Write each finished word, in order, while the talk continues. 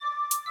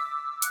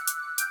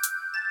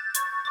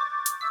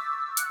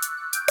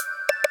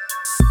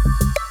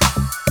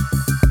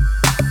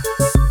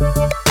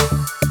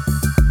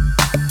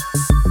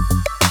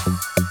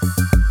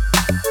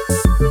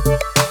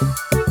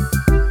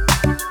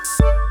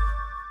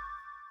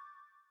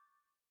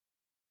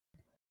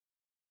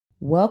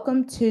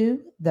Welcome to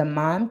the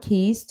Mom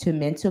Keys to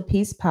Mental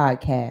Peace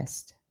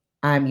podcast.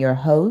 I'm your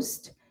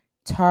host,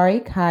 Tari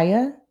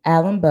Kaya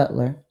Allen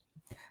Butler.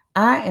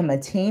 I am a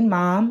teen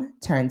mom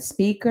turned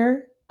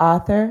speaker,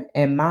 author,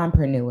 and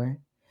mompreneur.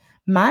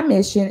 My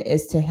mission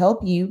is to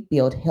help you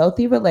build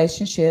healthy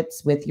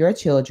relationships with your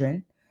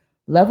children,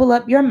 level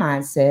up your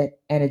mindset,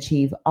 and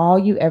achieve all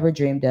you ever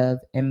dreamed of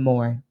and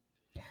more.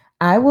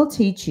 I will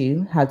teach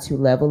you how to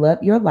level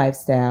up your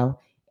lifestyle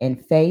in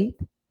faith,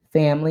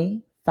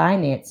 family,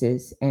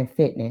 finances, and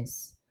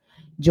fitness.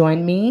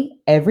 Join me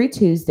every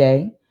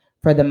Tuesday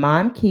for the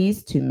Mom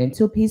Keys to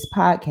Mental Peace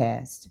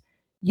podcast.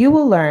 You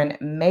will learn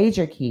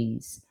major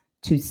keys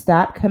to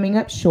stop coming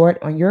up short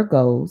on your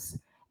goals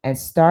and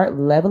start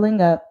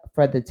leveling up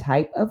for the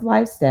type of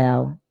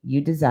lifestyle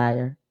you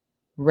desire.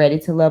 Ready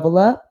to level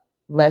up?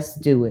 Let's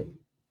do it.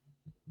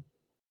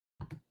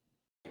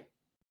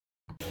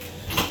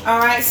 All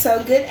right,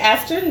 so good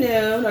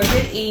afternoon or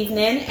good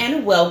evening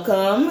and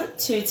welcome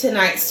to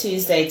tonight's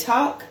Tuesday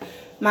Talk.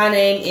 My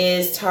name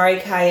is Tari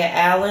Kaya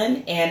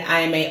Allen and I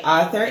am an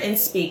author and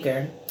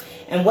speaker.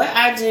 And what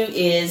I do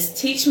is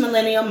teach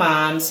millennial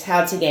moms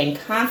how to gain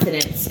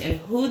confidence in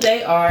who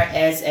they are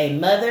as a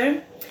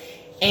mother,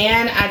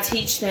 and I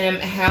teach them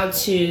how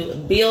to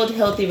build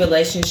healthy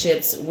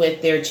relationships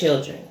with their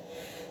children.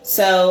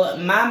 So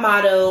my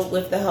motto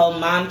with the whole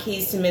Mom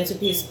Keys to Mental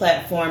Peace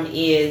platform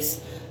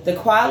is the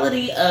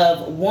quality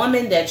of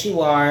woman that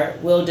you are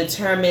will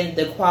determine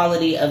the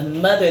quality of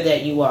mother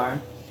that you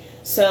are.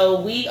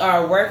 So we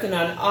are working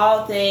on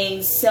all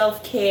things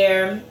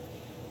self-care,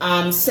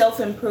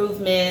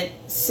 self-improvement,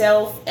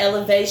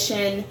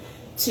 self-elevation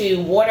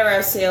to water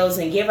ourselves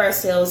and give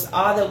ourselves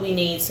all that we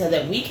need so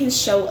that we can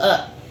show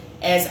up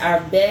as our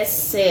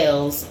best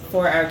selves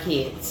for our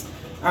kids.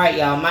 All right,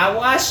 y'all, my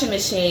washing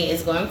machine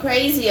is going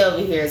crazy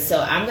over here, so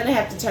I'm going to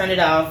have to turn it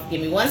off.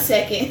 Give me 1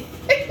 second.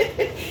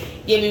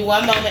 Give me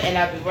one moment and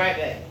I'll be right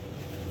back.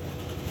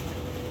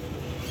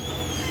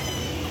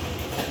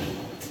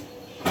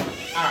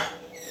 All right.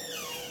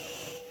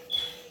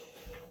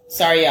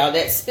 Sorry, y'all.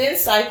 That spin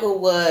cycle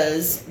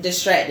was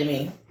distracting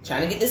me.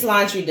 Trying to get this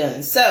laundry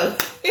done. So,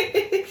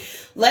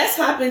 let's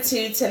hop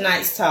into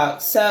tonight's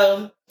talk.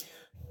 So,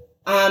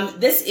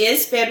 this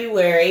is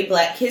February,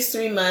 Black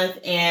History Month,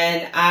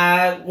 and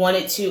I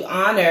wanted to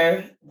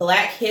honor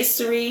Black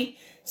history,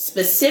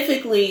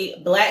 specifically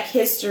Black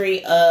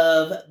history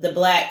of the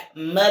Black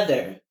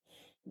mother,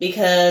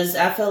 because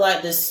I feel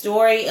like the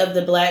story of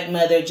the Black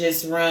mother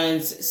just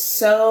runs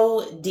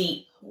so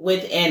deep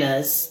within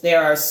us.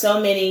 There are so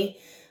many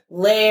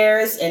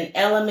layers and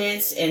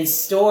elements and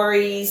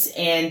stories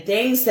and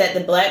things that the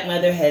Black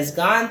mother has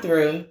gone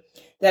through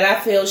that I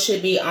feel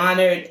should be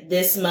honored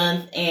this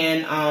month,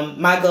 and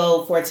my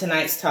goal for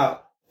tonight's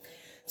talk.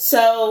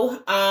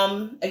 So,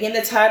 again,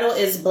 the title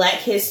is Black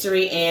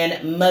History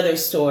and Mother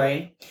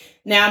Story.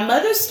 Now,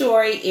 Mother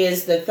Story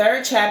is the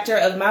third chapter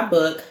of my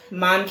book,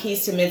 Mom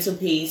Keys to Mental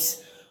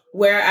Peace,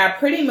 where I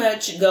pretty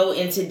much go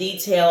into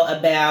detail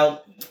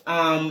about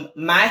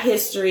my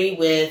history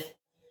with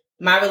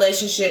my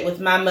relationship with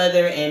my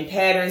mother and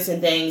patterns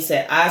and things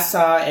that I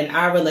saw in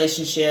our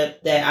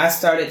relationship that I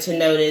started to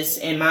notice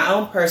in my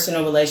own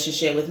personal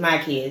relationship with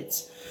my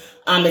kids.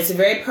 It's a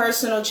very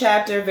personal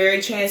chapter,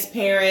 very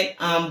transparent,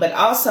 but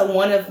also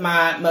one of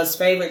my most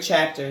favorite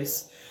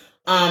chapters.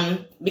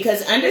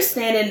 Because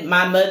understanding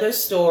my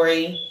mother's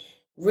story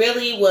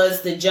really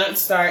was the jump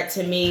start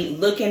to me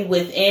looking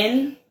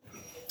within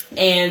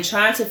and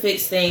trying to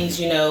fix things,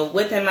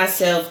 within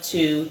myself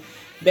to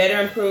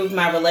better improve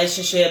my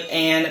relationship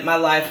and my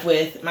life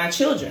with my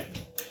children.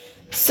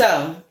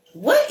 So,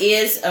 what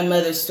is a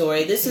mother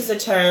story? This is a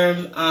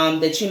term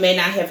that you may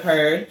not have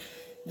heard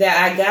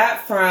that I got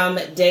from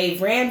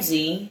Dave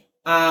Ramsey,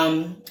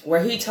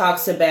 where he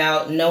talks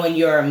about knowing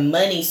your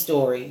money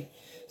story.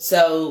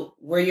 So,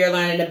 where you're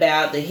learning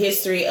about the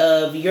history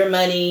of your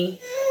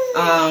money,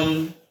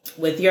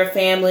 with your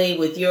family,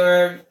 with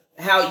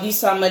how you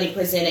saw money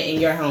presented in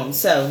your home.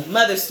 So,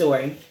 mother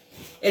story.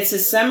 It's a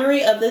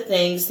summary of the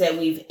things that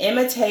we've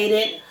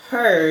imitated,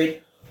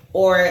 heard,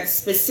 or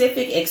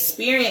specific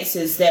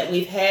experiences that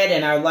we've had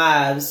in our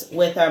lives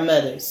with our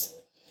mothers.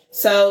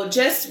 So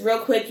just real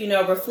quick,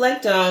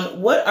 reflect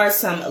on what are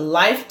some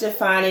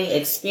life-defining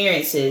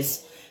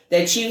experiences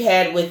that you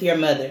had with your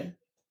mother.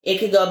 It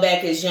could go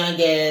back as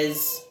young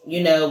as,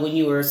 when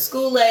you were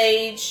school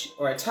age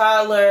or a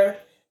toddler,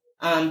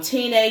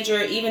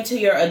 teenager, even to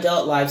your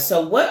adult life.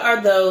 So what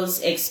are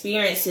those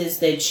experiences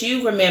that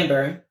you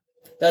remember,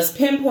 those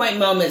pinpoint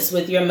moments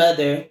with your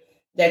mother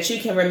that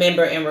you can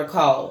remember and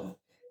recall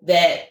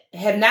that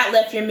have not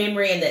left your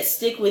memory and that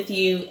stick with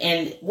you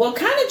and will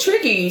kind of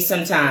trigger you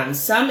sometimes?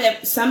 Some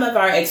of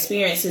our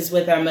experiences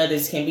with our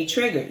mothers can be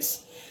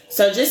triggers.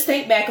 So just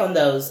think back on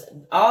those.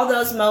 All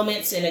those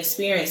moments and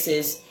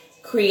experiences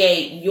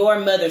create your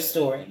mother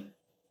story.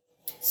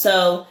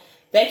 So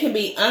they can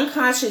be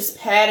unconscious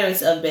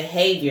patterns of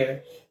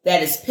behavior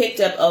that is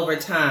picked up over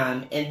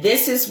time. And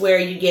this is where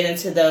you get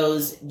into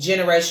those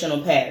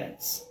generational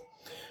patterns.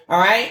 All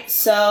right.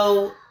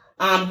 So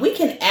we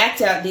can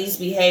act out these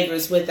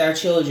behaviors with our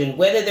children,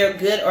 whether they're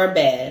good or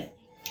bad.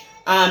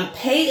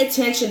 Pay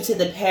attention to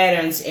the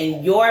patterns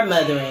in your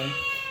mothering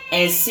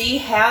and see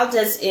how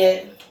does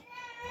it...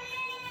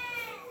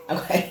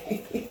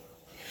 Okay.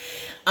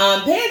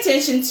 Pay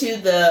attention to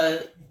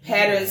the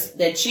patterns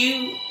that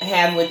you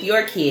have with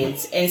your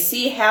kids and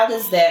see how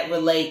does that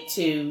relate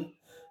to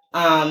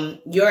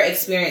your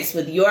experience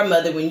with your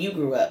mother when you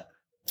grew up,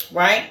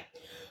 right?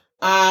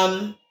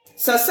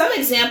 So some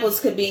examples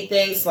could be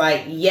things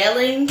like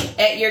yelling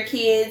at your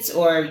kids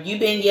or you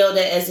being yelled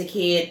at as a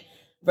kid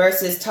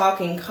versus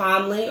talking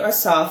calmly or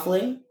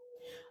softly.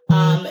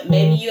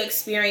 Maybe you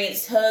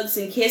experienced hugs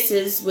and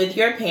kisses with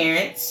your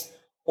parents,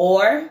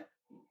 or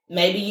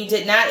maybe you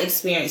did not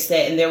experience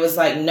that and there was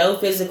like no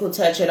physical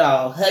touch at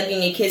all.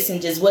 Hugging and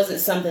kissing just wasn't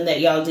something that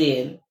y'all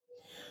did.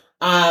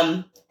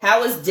 How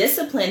was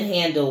discipline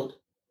handled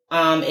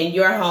in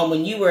your home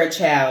when you were a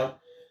child?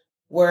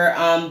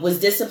 Was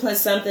discipline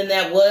something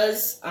that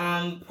was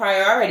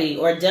priority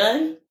or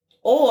done?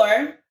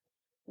 Or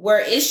were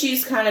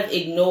issues kind of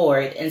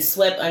ignored and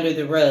swept under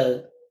the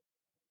rug?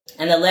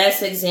 And the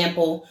last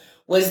example,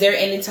 was there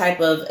any type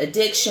of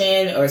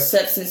addiction or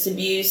substance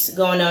abuse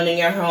going on in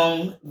your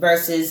home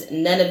versus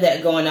none of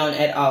that going on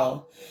at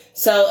all?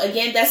 So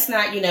again, that's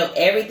not,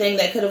 everything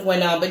that could have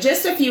went on, but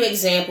just a few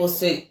examples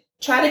to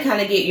try to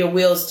kind of get your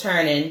wheels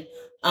turning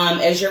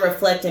as you're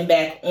reflecting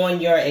back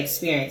on your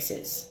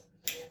experiences.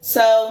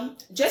 So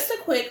just a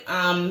quick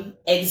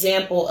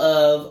example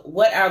of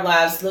what our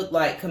lives look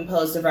like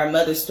composed of our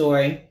mother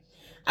story.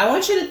 I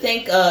want you to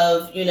think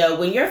of,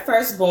 when you're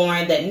first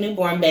born, that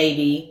newborn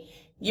baby,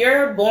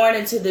 you're born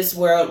into this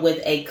world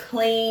with a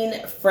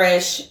clean,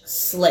 fresh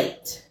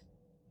slate.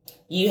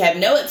 You have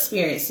no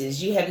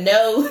experiences. You have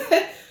no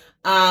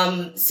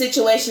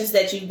situations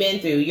that you've been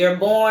through. You're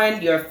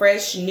born, you're a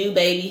fresh new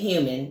baby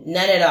human,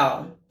 none at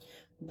all.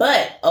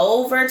 But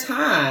over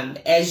time,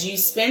 as you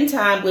spend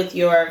time with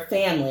your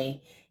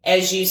family,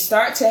 as you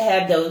start to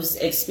have those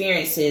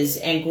experiences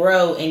and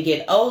grow and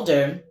get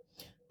older,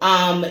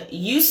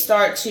 you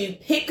start to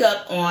pick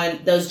up on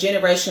those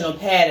generational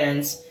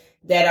patterns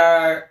that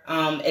are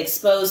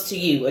exposed to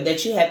you or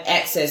that you have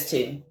access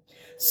to.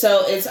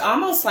 So it's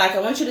almost like,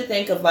 I want you to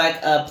think of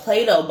like a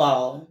Play-Doh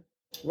ball,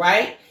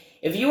 right?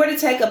 If you were to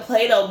take a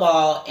Play-Doh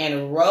ball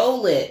and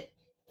roll it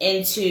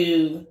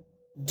into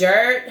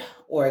dirt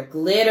or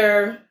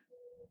glitter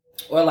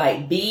or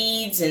like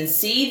beads and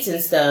seeds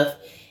and stuff,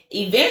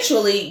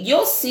 eventually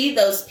you'll see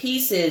those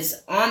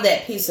pieces on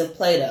that piece of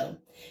Play-Doh.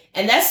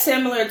 And that's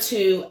similar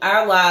to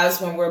our lives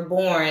when we're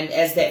born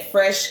as that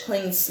fresh,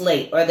 clean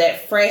slate or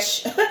that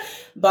fresh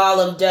ball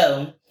of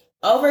dough.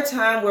 Over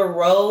time, we're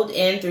rolled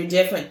in through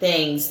different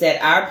things that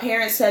our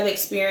parents have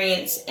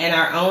experienced and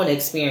our own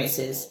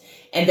experiences.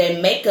 And they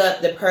make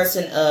up the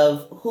person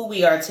of who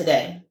we are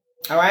today.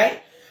 All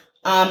right?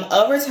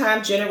 Over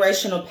time,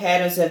 generational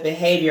patterns of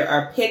behavior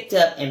are picked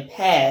up and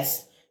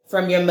passed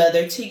from your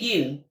mother to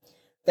you.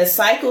 The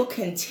cycle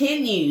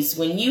continues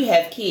when you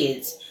have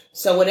kids.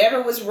 So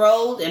whatever was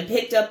rolled and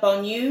picked up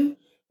on you,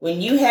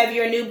 when you have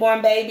your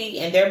newborn baby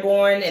and they're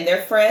born and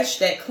they're fresh,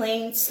 that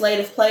clean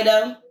slate of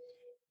Play-Doh,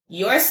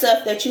 your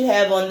stuff that you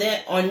have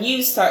on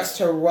you starts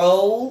to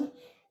roll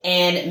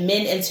and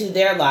mend into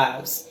their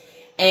lives.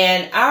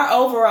 And our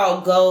overall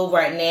goal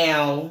right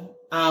now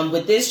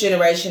with this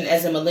generation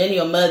as a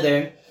millennial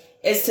mother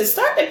is to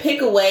start to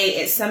pick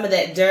away at some of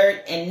that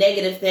dirt and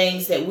negative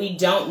things that we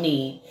don't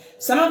need.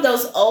 Some of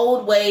those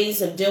old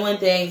ways of doing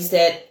things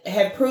that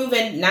have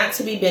proven not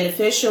to be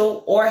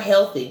beneficial or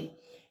healthy.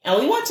 And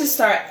we want to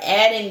start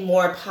adding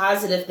more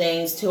positive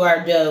things to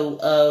our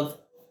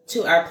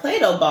to our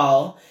Play-Doh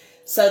ball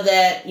so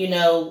that,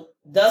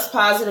 those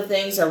positive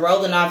things are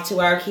rolling off to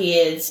our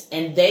kids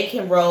and they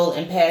can roll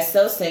and pass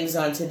those things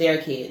on to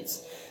their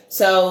kids.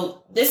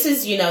 So this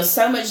is,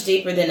 so much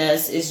deeper than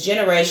us. It's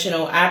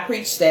generational. I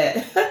preach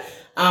that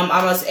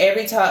almost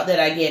every talk that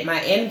I get.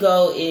 My end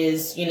goal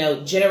is,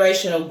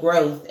 generational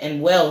growth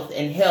and wealth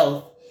and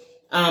health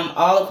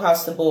all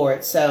across the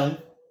board. So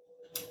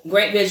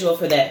great visual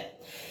for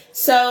that.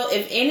 So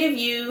if any of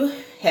you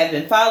have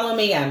been following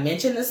me, I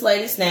mention this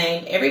lady's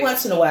name every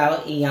once in a while,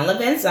 Iyanla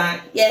Vanzant.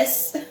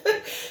 Yes,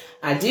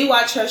 I do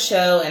watch her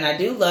show and I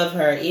do love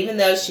her, even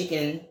though she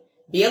can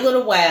be a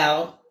little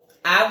wild.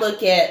 I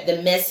look at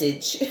the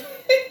message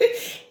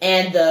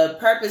and the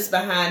purpose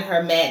behind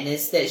her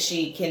madness that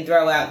she can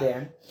throw out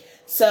there.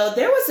 So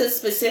there was a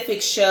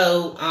specific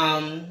show,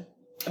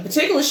 a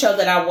particular show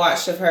that I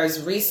watched of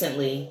hers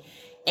recently,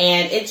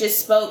 and it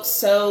just spoke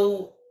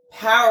so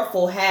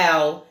powerful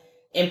how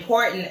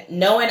important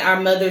knowing our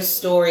mother's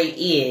story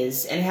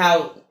is and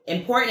how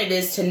important it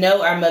is to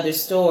know our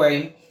mother's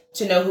story,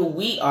 to know who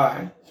we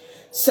are.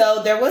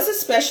 So there was a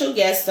special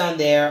guest on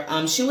there.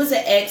 She was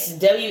an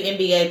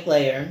ex-WNBA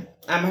player.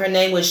 Her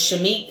name was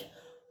Chamique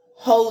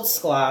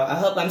Holdsclaw. I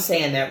hope I'm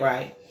saying that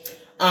right.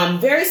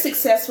 Very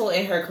successful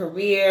in her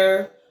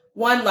career,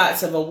 won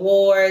lots of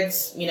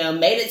awards,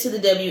 made it to the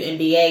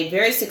WNBA,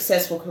 very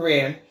successful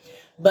career.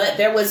 But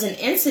there was an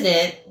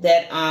incident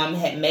that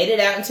had made it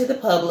out into the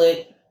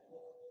public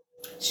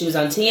She was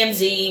on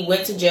TMZ,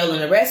 went to jail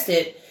and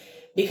arrested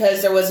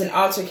because there was an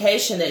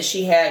altercation that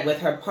she had with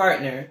her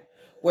partner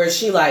where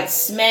she like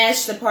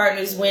smashed the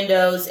partner's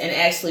windows and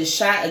actually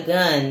shot a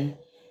gun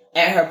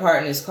at her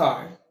partner's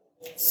car.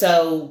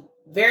 So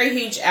very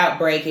huge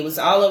outbreak. It was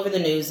all over the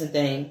news and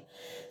thing.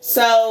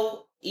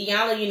 So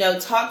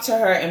Iyanla, talked to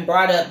her and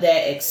brought up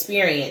that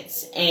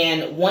experience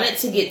and wanted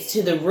to get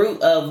to the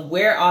root of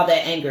where all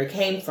that anger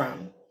came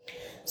from.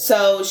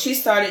 So she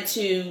started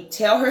to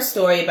tell her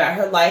story about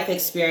her life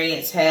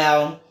experience,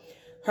 how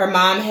her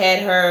mom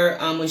had her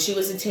when she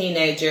was a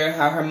teenager,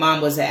 how her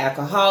mom was an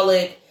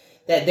alcoholic,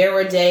 that there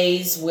were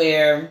days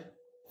where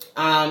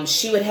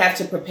she would have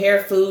to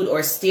prepare food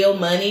or steal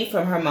money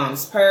from her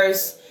mom's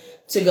purse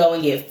to go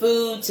and get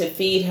food to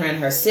feed her and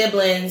her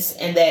siblings,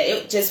 and that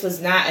it just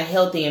was not a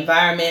healthy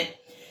environment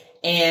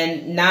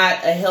and not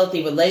a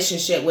healthy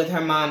relationship with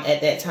her mom at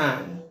that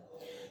time.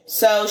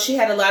 So she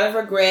had a lot of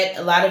regret,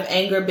 a lot of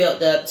anger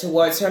built up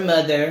towards her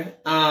mother,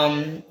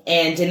 and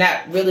did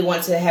not really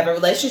want to have a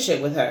relationship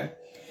with her.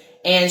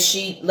 And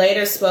she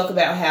later spoke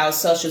about how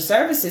social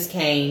services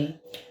came,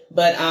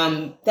 but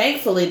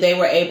thankfully they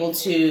were able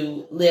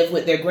to live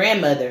with their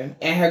grandmother,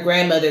 and her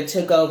grandmother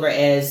took over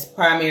as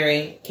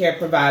primary care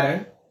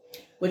provider,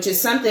 which is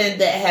something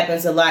that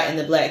happens a lot in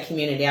the Black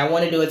community. I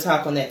want to do a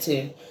talk on that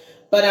too.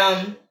 But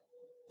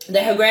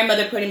that her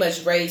grandmother pretty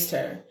much raised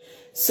her.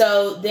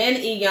 So then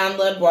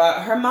Iyanla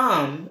brought her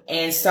mom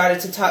and started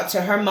to talk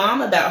to her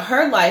mom about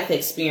her life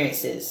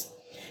experiences.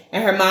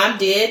 And her mom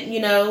did,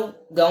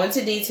 go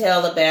into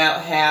detail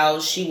about how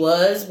she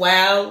was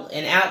wild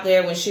and out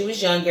there when she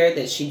was younger,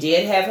 that she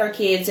did have her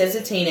kids as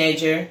a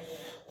teenager,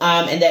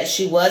 and that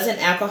she was an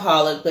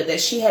alcoholic, but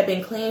that she had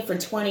been clean for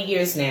 20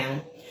 years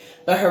now.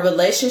 But her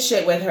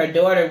relationship with her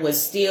daughter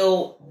was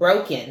still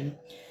broken.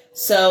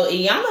 So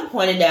Iyanla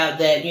pointed out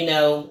that,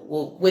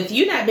 with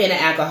you not being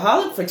an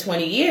alcoholic for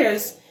 20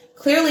 years,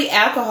 clearly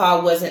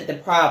alcohol wasn't the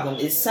problem.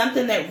 It's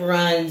something that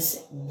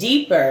runs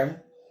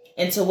deeper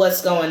into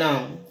what's going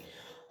on.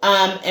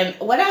 And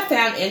what I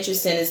found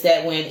interesting is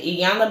that when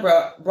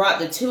Iyanla brought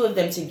the two of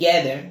them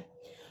together,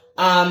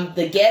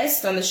 the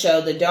guest on the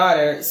show, the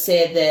daughter,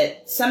 said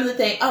that some of the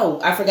things,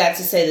 I forgot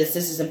to say this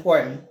is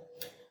important.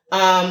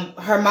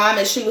 Her mom,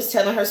 as she was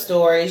telling her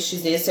story,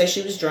 she did say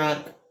she was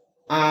drunk,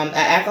 an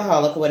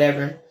alcoholic or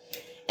whatever,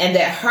 and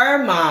that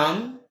her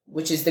mom,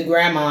 which is the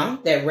grandma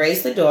that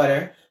raised the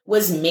daughter,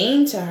 was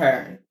mean to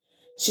her.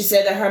 She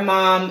said that her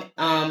mom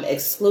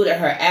excluded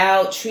her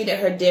out, treated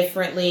her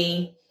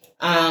differently.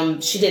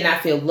 She did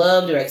not feel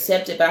loved or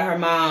accepted by her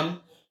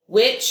mom,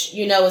 which,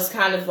 is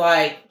kind of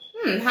like,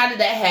 how did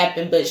that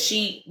happen?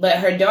 But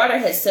her daughter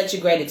had such a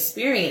great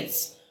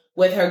experience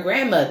with her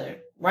grandmother,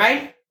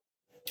 right?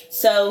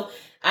 So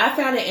I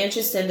found it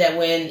interesting that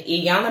when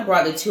Iyanla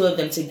brought the two of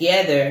them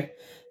together,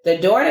 the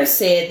daughter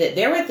said that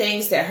there were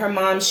things that her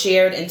mom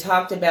shared and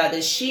talked about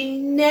that she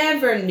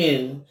never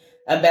knew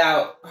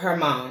about her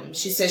mom.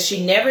 She said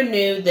she never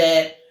knew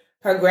that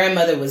her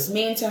grandmother was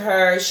mean to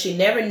her. She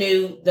never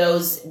knew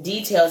those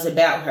details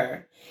about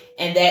her.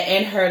 And that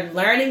in her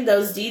learning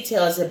those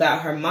details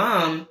about her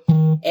mom,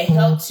 it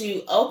helped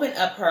to open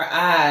up her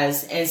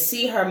eyes and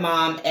see her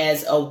mom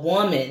as a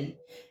woman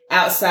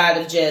outside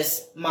of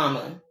just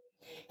mama.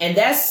 And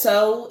that's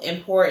so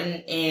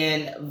important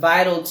and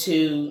vital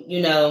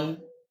to,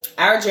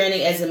 our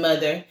journey as a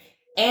mother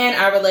and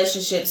our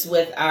relationships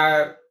with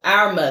our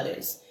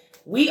mothers.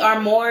 We are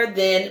more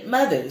than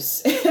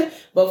mothers.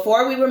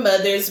 Before we were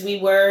mothers, we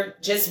were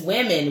just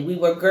women. We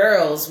were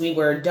girls. We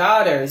were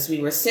daughters. We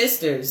were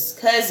sisters,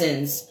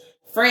 cousins,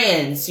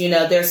 friends.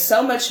 There's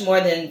so much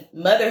more than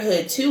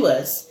motherhood to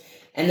us.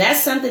 And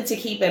that's something to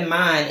keep in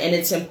mind. And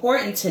it's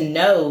important to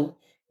know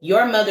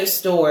your mother's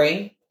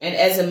story. And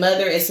as a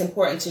mother, it's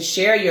important to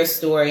share your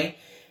story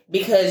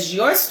because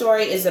your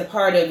story is a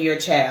part of your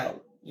child.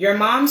 Your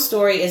mom's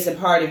story is a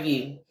part of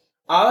you.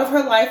 All of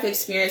her life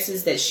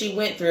experiences that she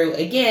went through,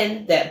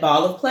 again, that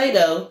ball of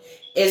Play-Doh,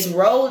 is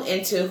rolled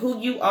into who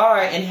you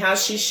are and how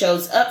she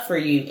shows up for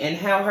you and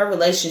how her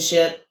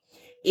relationship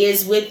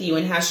is with you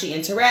and how she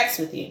interacts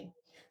with you.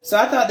 So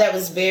I thought that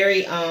was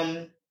very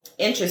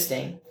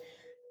interesting.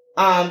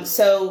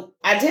 So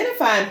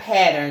identifying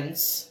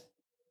patterns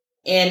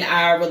in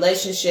our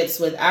relationships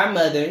with our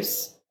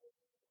mothers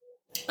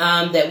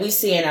that we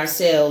see in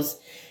ourselves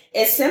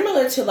is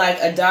similar to like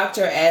a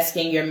doctor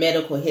asking your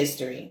medical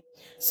history.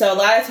 So a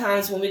lot of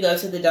times when we go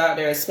to the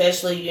doctor,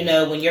 especially,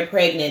 when you're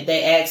pregnant,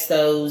 they ask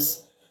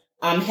those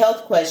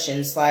health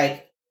questions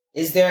like,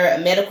 is there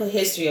a medical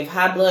history of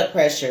high blood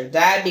pressure,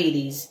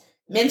 diabetes,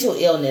 mental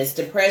illness,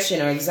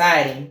 depression, or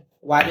anxiety?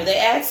 Why do they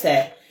ask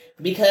that?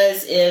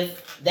 Because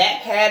if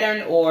that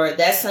pattern or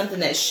that's something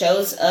that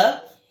shows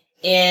up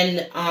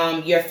in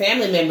your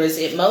family members,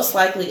 it most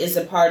likely is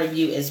a part of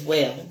you as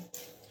well.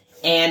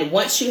 And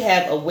once you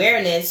have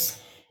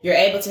awareness, you're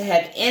able to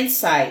have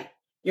insight.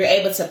 You're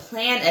able to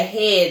plan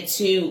ahead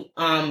to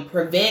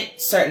prevent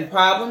certain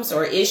problems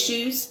or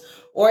issues,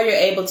 or you're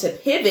able to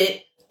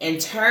pivot and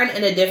turn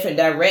in a different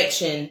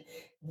direction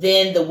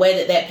than the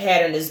way that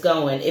pattern is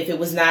going if it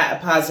was not a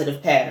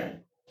positive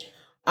pattern.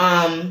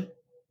 All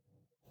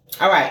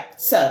right,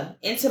 so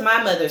into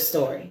my mother's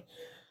story.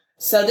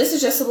 So this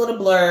is just a little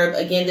blurb.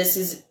 Again, this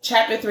is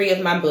chapter 3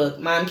 of my book,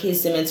 Mom,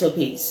 Keys to Mental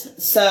Peace.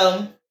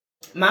 So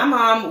my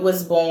mom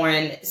was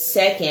born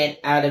second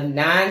out of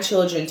 9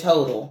 children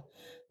total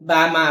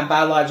by my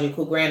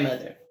biological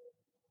grandmother.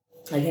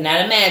 I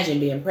cannot imagine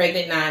being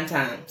pregnant 9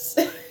 times.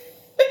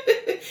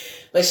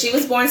 But she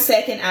was born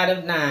second out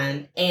of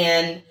 9.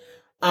 And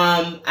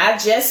I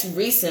just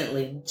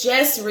recently,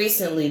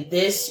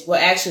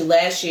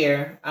 last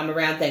year,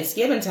 around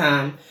Thanksgiving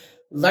time,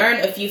 learned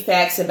a few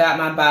facts about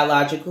my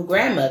biological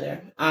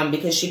grandmother,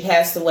 because she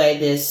passed away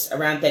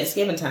around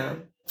Thanksgiving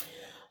time.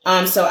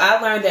 So I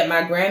learned that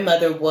my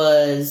grandmother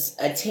was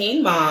a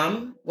teen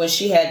mom when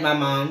she had my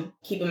mom.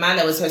 Keep in mind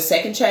that was her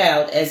second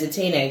child as a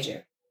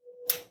teenager.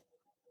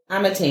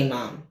 I'm a teen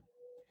mom.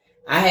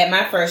 I had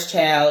my first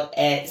child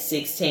at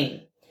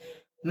 16.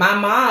 My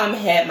mom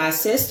had my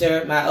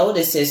sister, my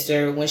oldest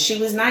sister, when she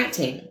was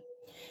 19.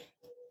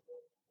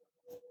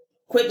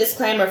 Quick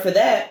disclaimer for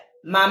that.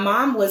 My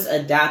mom was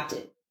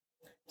adopted.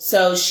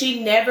 So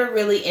she never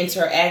really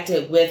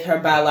interacted with her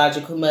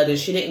biological mother.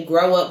 She didn't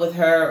grow up with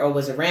her or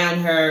was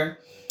around her,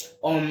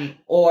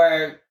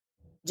 or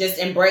just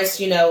embraced,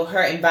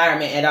 her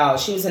environment at all.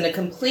 She was in a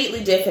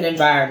completely different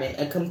environment,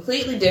 a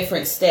completely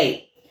different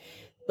state.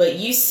 But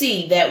you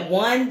see that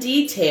one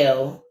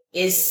detail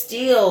is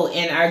still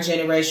in our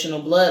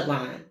generational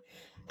bloodline.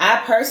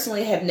 I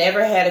personally have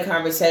never had a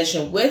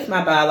conversation with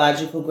my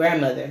biological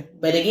grandmother.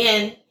 But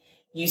again,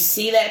 you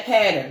see that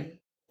pattern.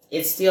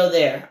 It's still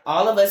there.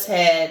 All of us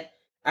had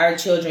our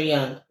children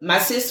young. My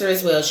sister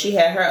as well. She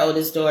had her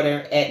oldest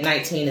daughter at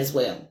 19 as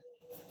well.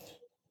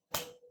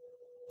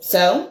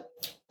 So,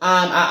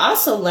 I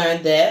also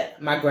learned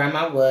that my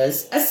grandma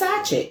was a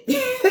side chick.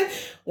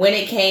 When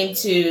it came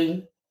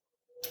to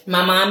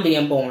my mom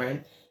being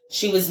born,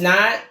 she was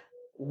not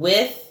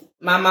with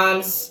my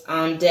mom's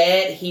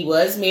dad. He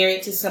was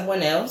married to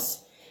someone else.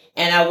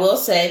 And I will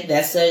say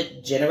that's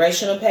a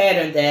generational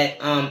pattern that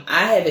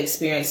I have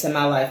experienced in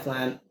my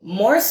lifeline,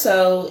 more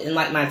so in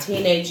like my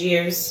teenage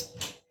years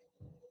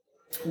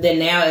than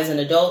now as an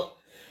adult.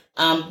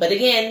 But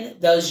again,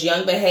 those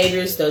young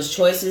behaviors, those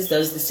choices,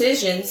 those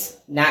decisions,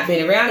 not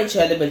being around each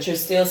other, but you're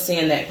still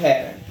seeing that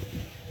pattern.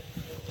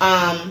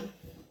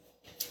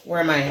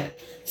 Where am I at?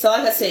 So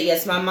like I said,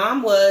 yes, my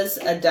mom was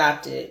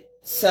adopted.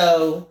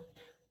 So,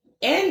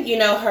 and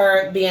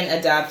her being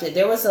adopted,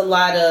 there was a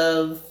lot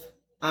of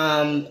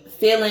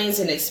feelings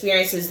and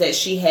experiences that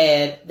she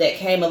had that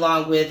came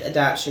along with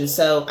adoption.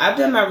 So I've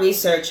done my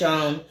research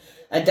on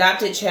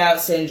adopted child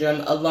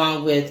syndrome,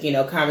 along with,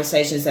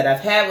 conversations that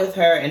I've had with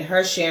her and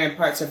her sharing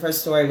parts of her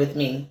story with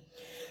me.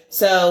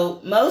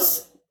 So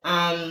most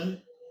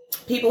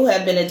people who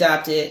have been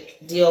adopted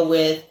deal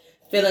with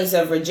feelings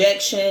of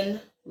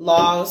rejection,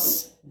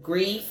 loss,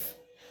 grief,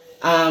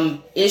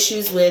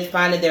 issues with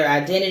finding their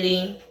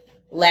identity,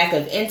 lack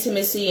of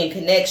intimacy and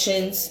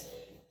connections,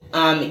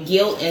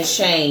 guilt and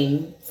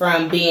shame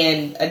from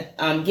being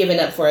given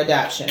up for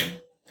adoption.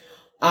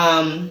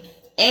 And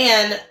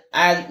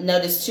I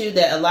noticed too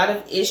that a lot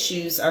of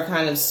issues are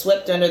kind of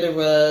swept under the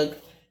rug,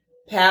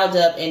 piled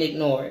up and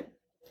ignored.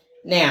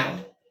 Now,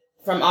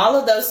 from all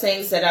of those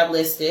things that I've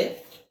listed,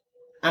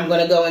 I'm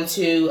going to go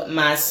into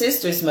my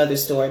sister's mother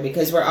story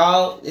because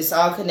it's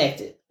all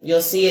connected.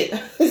 You'll see it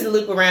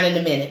loop around in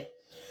a minute.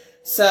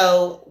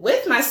 So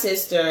with my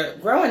sister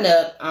growing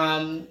up,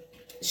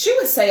 she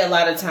would say a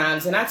lot of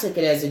times, and I took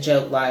it as a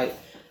joke, like,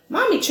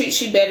 Mommy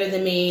treats you better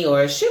than me,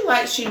 or she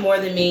likes you more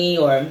than me,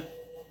 or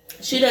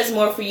she does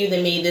more for you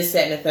than me, this,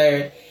 that, and the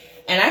third.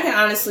 And I can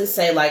honestly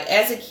say, like,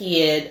 as a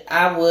kid,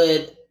 I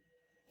would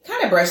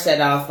kind of brush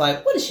that off,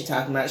 like, what is she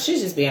talking about?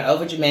 She's just being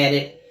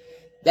overdramatic.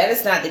 That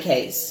is not the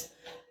case.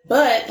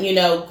 But,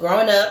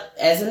 growing up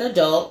as an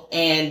adult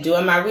and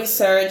doing my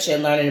research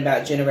and learning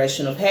about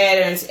generational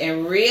patterns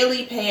and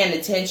really paying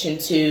attention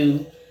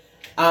to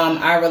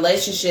our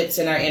relationships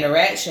and our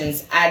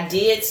interactions, I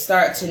did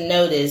start to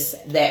notice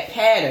that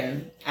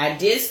pattern. I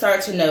did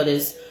start to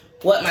notice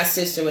what my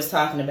sister was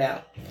talking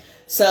about.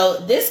 So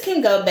this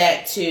can go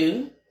back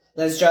to,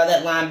 let's draw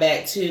that line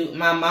back to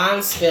my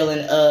mom's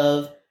feeling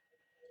of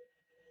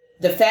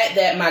the fact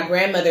that my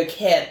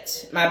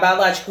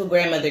biological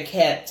grandmother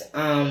kept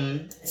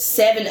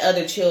 7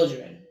 other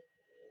children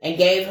and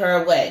gave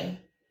her away.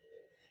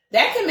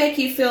 That can make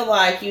you feel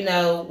like,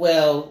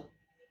 well,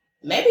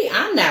 maybe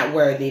I'm not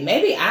worthy.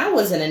 Maybe I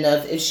wasn't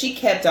enough if she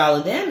kept all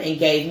of them and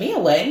gave me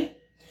away.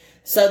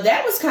 So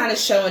that was kind of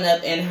showing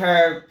up in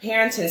her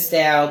parenting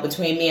style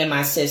between me and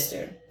my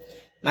sister.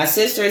 My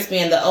sister is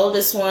being the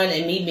oldest one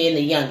and me being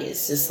the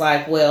youngest. It's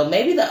like, well,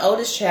 maybe the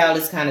oldest child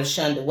is kind of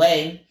shunned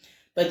away,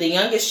 but the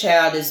youngest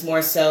child is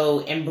more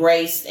so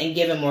embraced and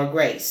given more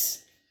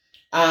grace.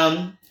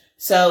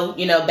 So,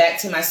 back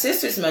to my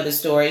sister's mother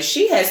story,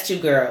 she has 2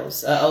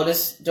 girls, an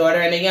oldest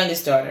daughter and a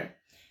youngest daughter.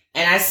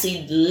 And I've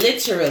seen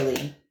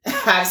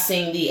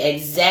the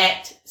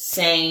exact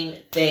same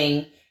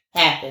thing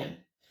happen.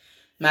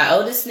 My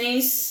oldest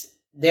niece,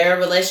 their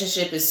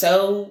relationship is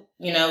so,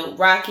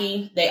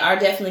 rocky. They are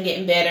definitely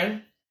getting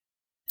better.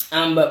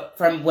 But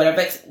from what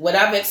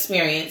I've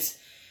experienced,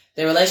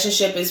 the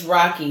relationship is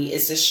rocky.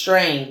 It's a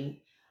strain.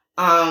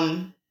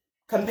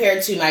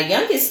 Compared to my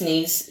youngest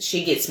niece,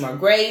 she gets more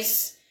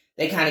grace.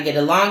 They kind of get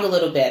along a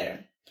little better.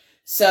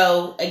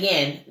 So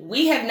again,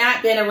 we have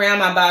not been around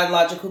my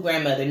biological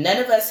grandmother. None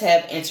of us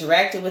have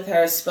interacted with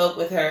her, spoke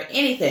with her,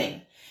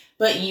 anything.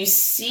 But you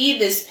see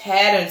these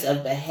patterns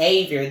of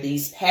behavior,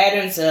 these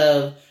patterns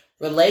of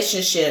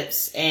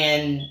relationships,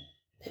 and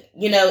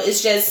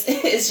it's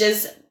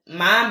just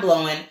mind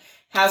blowing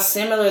how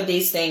similar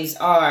these things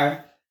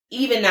are,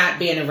 even not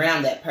being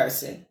around that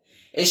person.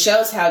 It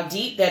shows how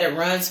deep that it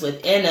runs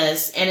within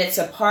us, and it's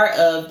a part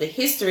of the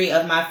history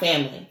of my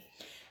family.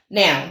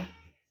 Now,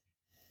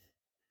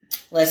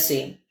 let's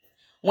see.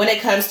 When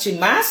it comes to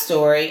my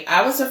story,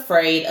 I was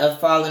afraid of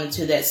falling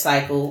into that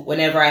cycle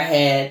whenever I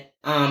had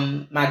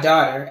my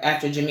daughter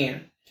after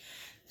Jameer.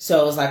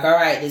 So it was like, all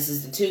right, this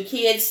is the 2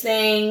 kids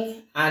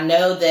thing. I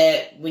know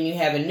that when you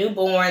have a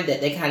newborn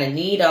that they kind of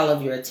need all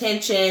of your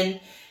attention,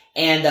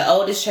 and the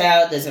oldest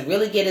child doesn't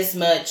really get as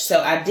much. So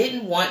I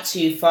didn't want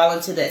to fall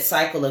into that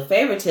cycle of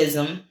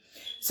favoritism.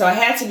 So I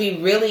had to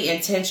be really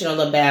intentional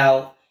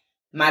about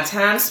my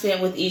time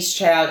spent with each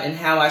child and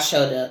how I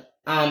showed up.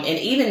 And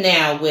even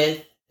now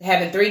with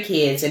having 3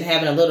 kids and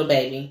having a little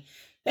baby,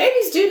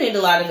 babies do need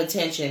a lot of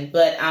attention,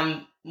 but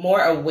I'm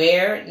more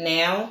aware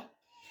now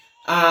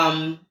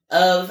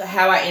of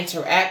how I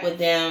interact with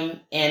them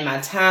and my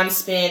time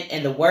spent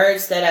and the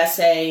words that I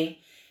say,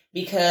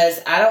 because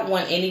I don't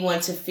want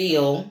anyone to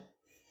feel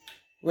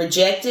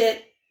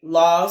rejected,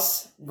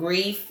 loss,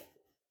 grief,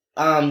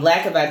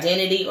 lack of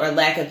identity, or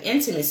lack of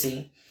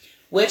intimacy,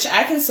 which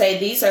I can say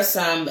these are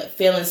some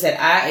feelings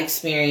that I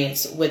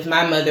experienced with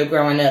my mother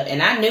growing up.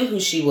 And I knew who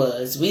she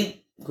was.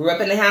 We grew up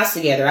in the house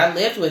together. I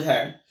lived with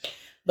her.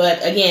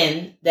 But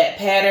again, that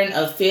pattern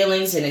of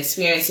feelings and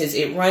experiences,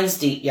 it runs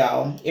deep,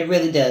 y'all. It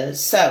really does.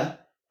 So,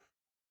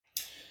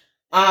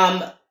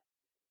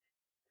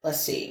 let's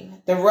see.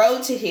 The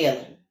road to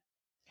healing.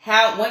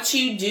 Once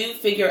you do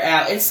figure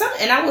out,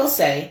 and I will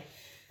say,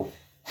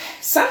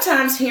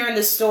 sometimes hearing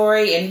the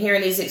story and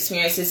hearing these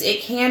experiences,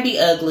 it can be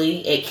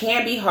ugly. It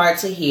can be hard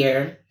to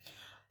hear.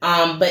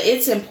 But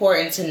it's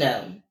important to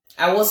know.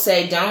 I will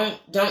say,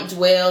 don't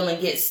dwell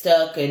and get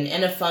stuck and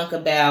in a funk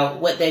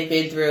about what they've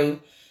been through.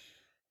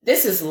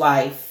 This is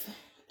life.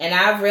 And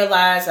I've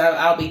realized,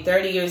 I'll be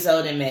 30 years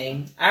old in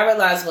May. I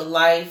realize with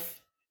life,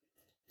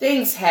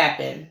 things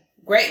happen.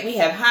 Great, we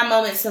have high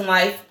moments in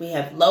life. We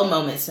have low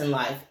moments in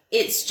life.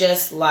 It's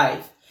just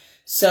life.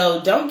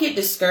 So don't get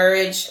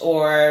discouraged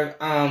or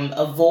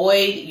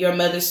avoid your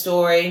mother's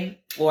story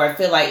or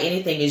feel like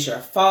anything is your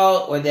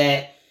fault or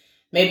that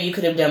maybe you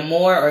could have done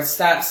more or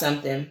stopped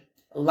something.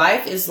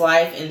 Life is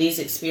life, and these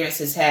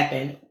experiences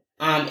happen.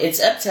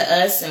 It's up to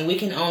us, and we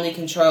can only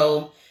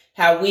control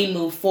how we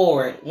move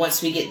forward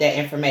once we get that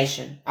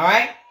information. All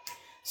right?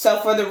 So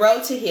for the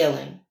road to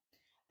healing,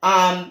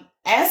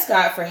 ask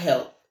God for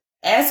help.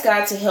 Ask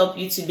God to help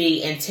you to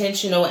be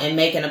intentional and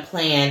making a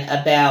plan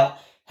about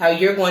how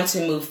you're going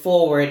to move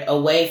forward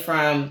away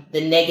from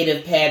the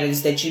negative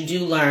patterns that you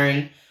do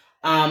learn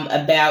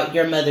about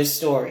your mother's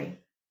story.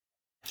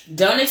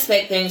 Don't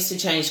expect things to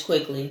change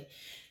quickly.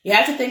 You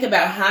have to think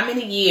about how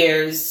many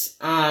years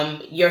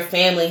your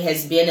family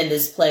has been in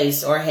this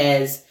place or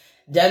has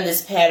done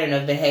this pattern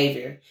of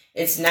behavior.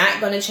 It's not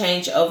going to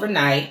change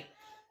overnight.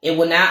 It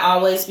will not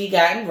always be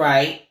gotten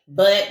right,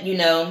 but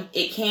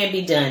it can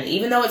be done.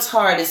 Even though it's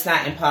hard, it's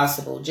not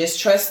impossible. Just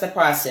trust the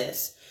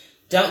process.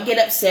 Don't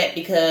get upset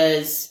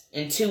because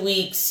in 2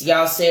 weeks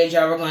y'all said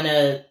y'all were going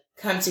to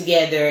come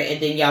together and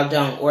then y'all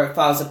don't, or it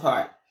falls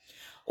apart.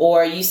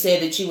 Or you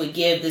said that you would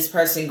give this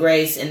person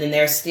grace and then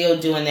they're still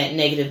doing that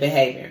negative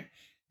behavior.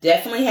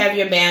 Definitely have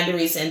your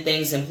boundaries and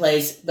things in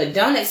place, but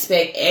don't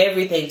expect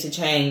everything to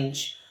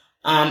change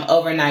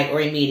overnight or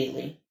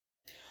immediately.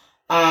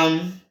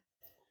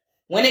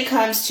 When it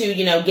comes to,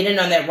 getting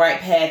on that right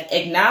path,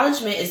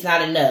 acknowledgement is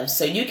not enough.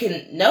 So you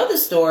can know the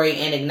story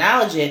and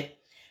acknowledge it,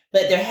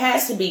 but there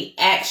has to be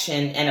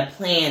action and a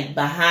plan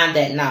behind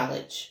that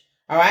knowledge.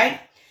 All right?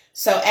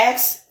 So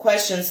ask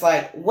questions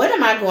like, what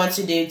am I going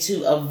to do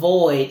to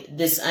avoid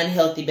this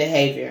unhealthy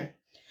behavior?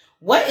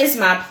 What is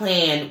my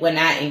plan when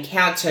I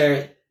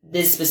encounter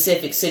this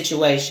specific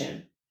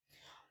situation?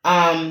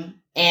 And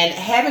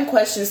having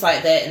questions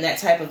like that and that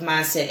type of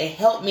mindset, it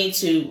helped me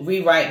to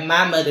rewrite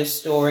my mother's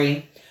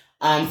story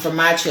for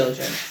my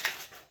children.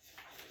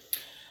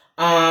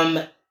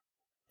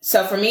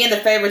 So for me and the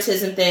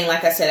favoritism thing,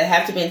 like I said, I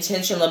have to be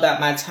intentional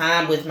about my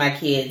time with my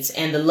kids.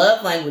 And the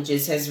love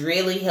languages has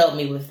really helped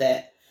me with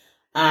that.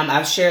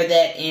 I've shared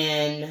that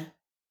in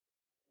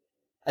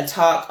a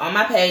talk on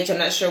my page. I'm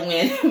not sure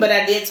when, but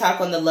I did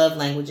talk on the love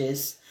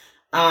languages.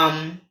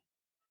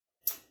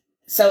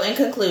 So in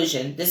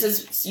conclusion,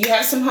 you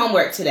have some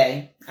homework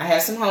today. I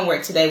have some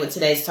homework today with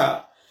today's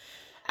talk.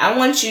 I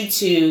want you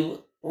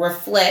to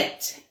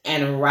reflect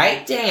and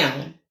write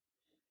down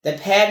the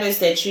patterns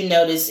that you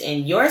notice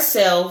in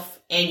yourself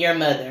and your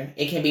mother.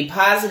 It can be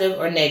positive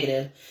or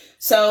negative.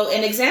 So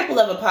an example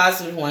of a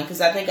positive one, because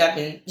I think I've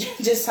been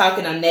just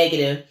talking on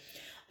negative.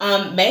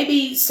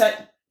 Maybe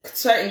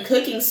certain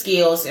cooking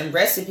skills and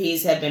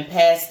recipes have been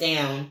passed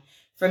down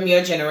from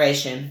your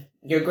generation.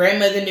 Your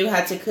grandmother knew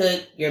how to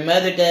cook, your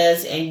mother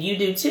does, and you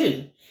do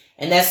too.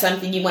 And that's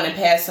something you want to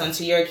pass on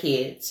to your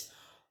kids.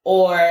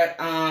 Or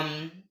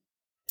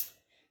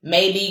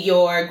maybe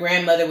your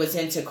grandmother was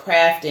into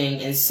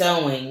crafting and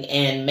sewing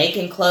and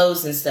making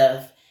clothes and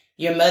stuff.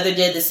 Your mother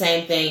did the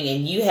same thing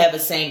and you have the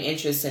same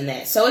interest in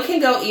that. So it can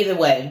go either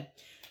way.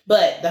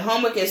 But the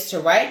homework is to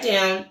write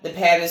down the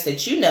patterns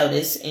that you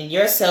notice in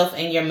yourself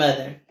and your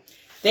mother.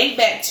 Think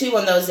back too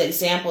on those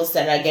examples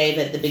that I gave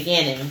at the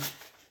beginning.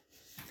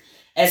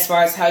 As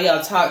far as how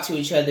y'all talk to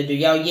each other. Do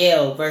y'all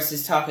yell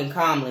versus talking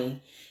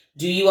calmly?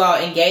 Do you all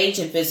engage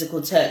in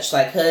physical touch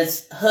like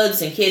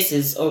hugs and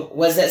kisses? Or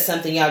was that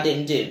something y'all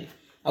didn't do?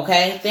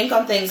 Okay? Think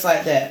on things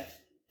like that.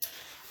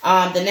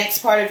 The next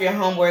part of your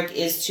homework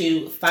is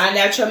to find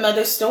out your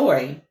mother's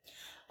story.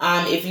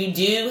 If you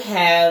do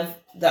have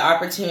the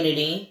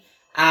opportunity,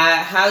 I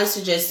highly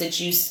suggest that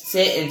you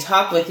sit and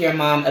talk with your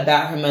mom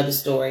about her mother's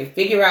story.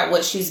 Figure out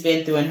what she's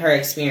been through and her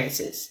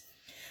experiences.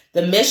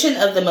 The mission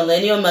of the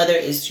Millennial Mother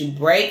is to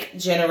break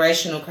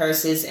generational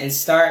curses and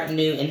start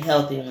new and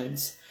healthy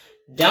ones.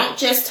 Don't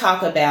just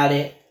talk about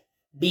it,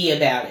 be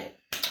about it.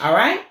 All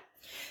right?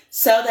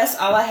 So that's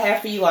all I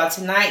have for you all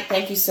tonight.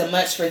 Thank you so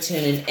much for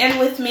tuning in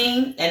with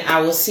me, and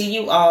I will see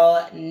you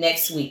all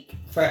next week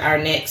for our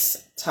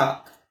next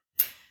talk.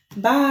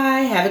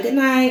 Bye. Have a good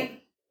night.